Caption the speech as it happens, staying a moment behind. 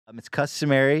It's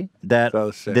customary that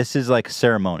this is like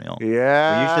ceremonial.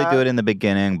 Yeah. We usually do it in the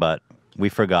beginning, but we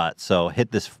forgot. So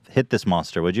hit this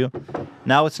monster, would you?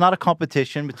 Now, it's not a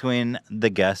competition between the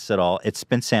guests at all. It's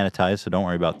been sanitized, so don't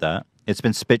worry about that. It's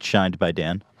been spit shined by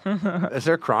Dan. Is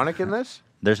there chronic in this?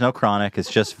 There's no chronic.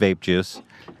 It's just vape juice.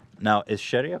 Now, is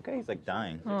Shetty okay? He's like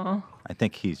dying. Oh. I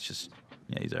think he's just,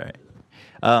 he's all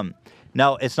right.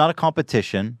 Now, it's not a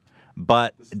competition,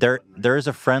 but there is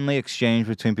a friendly exchange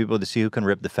between people to see who can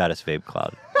rip the fattest vape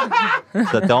cloud.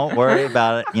 So don't worry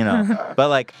about it, But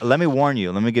like, let me warn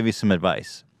you. Let me give you some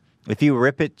advice. If you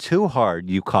rip it too hard,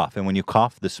 you cough. And when you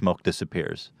cough, the smoke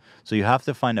disappears. So you have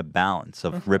to find a balance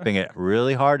of ripping it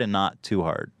really hard and not too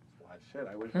hard. Well, shit,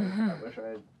 I wish I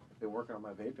had been working on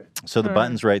my vaping. So the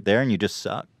button's right there and you just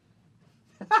suck.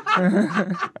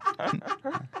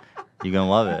 You're going to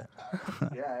love it.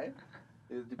 Yeah,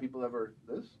 do people ever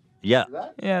this? Yeah.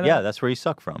 That? Yeah, that's where you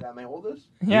suck from. Can they hold this?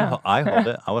 Yeah. I hold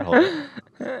it. I would hold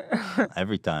it.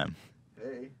 Every time.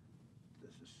 Hey,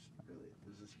 this is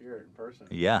here in person.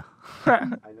 Yeah.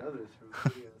 I know this from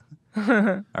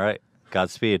video. All right.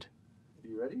 Godspeed.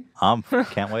 You ready?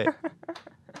 Can't wait.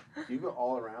 Do you go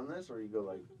all around this, or you go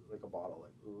like a bottle?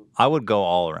 Like, ooh. I would go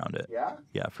all around it. Yeah?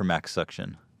 Yeah, for max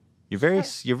suction. You're very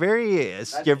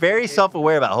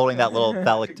self-aware about holding that little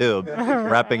phallic tube,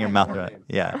 wrapping your mouth around it.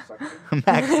 Yeah.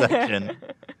 Max suction.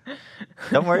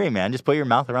 Don't worry, man. Just put your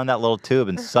mouth around that little tube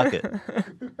and suck it.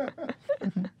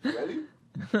 Ready?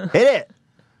 Hit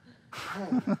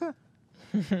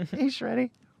it. He's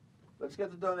ready. Let's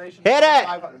get the donation. Hit it!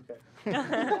 500.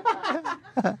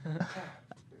 Okay.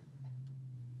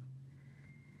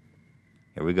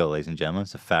 Here we go, ladies and gentlemen.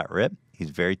 It's a fat rip. He's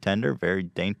very tender, very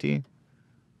dainty.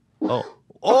 Oh.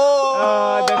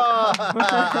 Oh!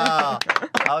 That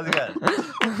was good.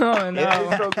 Oh, no.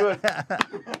 It's so good.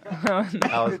 Oh, no.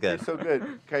 That was good. It's so good.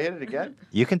 Can I hit it again?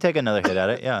 You can take another hit at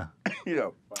it, yeah.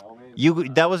 By all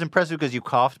means. That was impressive because you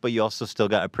coughed, but you also still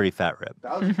got a pretty fat rip.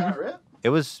 That was a fat rip? It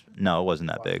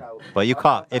wasn't that big. But you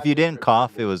coughed. If you didn't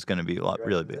cough, it was going to be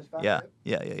really big. Yeah.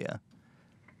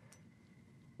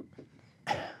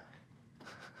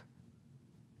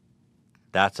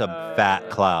 That's a fat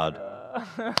cloud.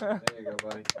 There you go,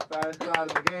 buddy. Fattest cloud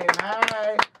in the game.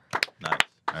 Hey! Nice.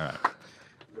 All right.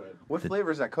 Good. What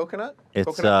flavor is that? Coconut? It's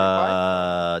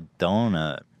Coconut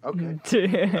donut. Okay.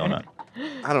 Donut.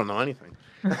 I don't know anything.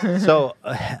 So,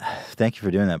 thank you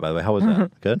for doing that, by the way. How was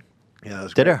that? Good? Yeah, that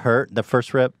was Did great. it hurt, the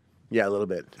first rip? Yeah, a little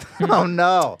bit. Oh,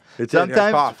 no.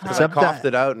 Sometimes I coughed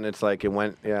it out, and it's like it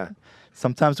went, yeah.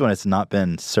 Sometimes when it's not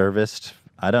been serviced,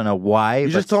 I don't know why. You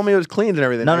just told me it was cleaned and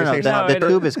everything. No. The No,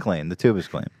 tube is clean. The tube is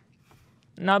clean.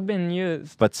 Not been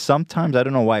used. But sometimes, I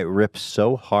don't know why it rips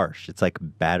so harsh. It's like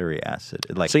battery acid.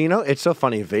 So, it's so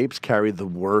funny. Vapes carry the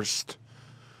worst.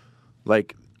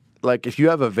 Like if you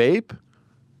have a vape,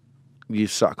 you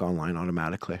suck online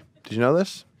automatically. Did you know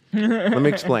this? Let me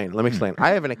explain. I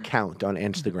have an account on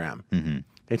Instagram. Mm-hmm.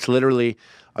 It's literally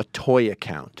a toy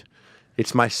account.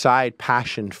 It's my side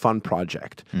passion fun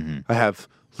project. Mm-hmm. I have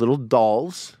little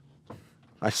dolls.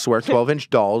 I swear, 12-inch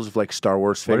dolls of like Star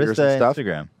Wars What figures is the and stuff.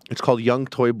 Instagram? It's called Young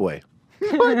Toy Boy.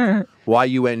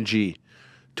 YUNG,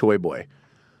 Toy Boy.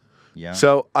 Yeah.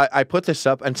 So I put this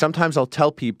up, and sometimes I'll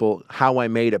tell people how I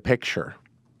made a picture.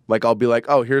 Like I'll be like,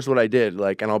 "Oh, here's what I did."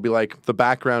 Like, and I'll be like, "The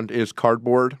background is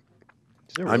cardboard."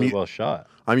 These are really well shot.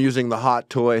 I'm using the Hot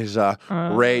Toys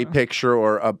Ray picture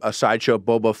or a sideshow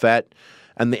Boba Fett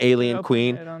and the Alien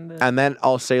Queen, and then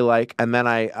I'll say and then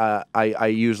I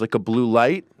use like a blue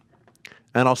light,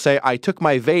 and I'll say I took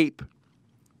my vape,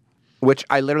 which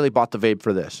I literally bought the vape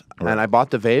for this, and I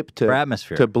bought the vape for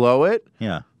atmosphere to blow it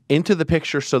into the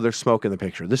picture so there's smoke in the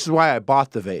picture. This is why I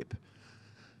bought the vape.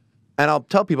 And I'll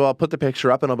tell people, I'll put the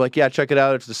picture up and I'll be like, yeah, check it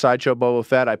out. It's the Sideshow Boba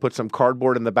Fett. I put some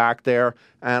cardboard in the back there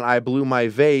and I blew my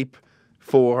vape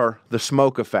for the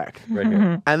smoke effect. Right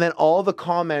here. And then all the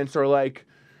comments are like,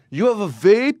 you have a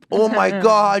vape? Oh my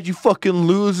God, you fucking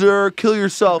loser. Kill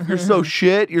yourself. You're so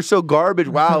shit. You're so garbage.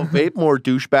 Wow, vape more,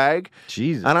 douchebag.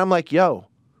 Jesus. And I'm like, yo,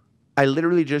 I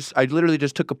literally just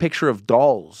took a picture of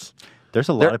dolls. There's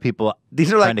a lot of people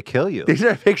trying to kill you. These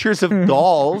are pictures of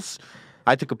dolls.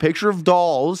 I took a picture of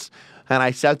dolls and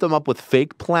I set them up with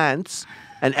fake plants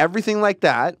and everything like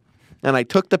that. And I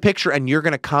took the picture, and you're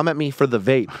gonna come at me for the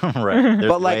vape, right?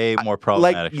 There's way more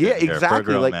problematic. Yeah, shit exactly. For a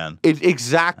grown man.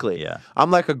 Exactly. Yeah. I'm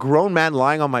like a grown man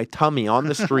lying on my tummy on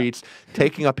the streets,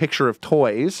 taking a picture of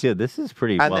toys. Yeah, this is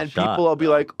pretty. And then people will be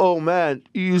like, "Oh man,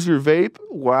 you use your vape?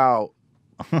 Wow,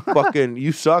 fucking,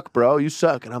 you suck, bro. You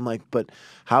suck." And I'm like, "But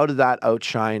how did that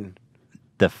outshine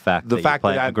the fact that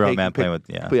I'm a grown man playing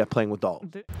with playing with dolls?"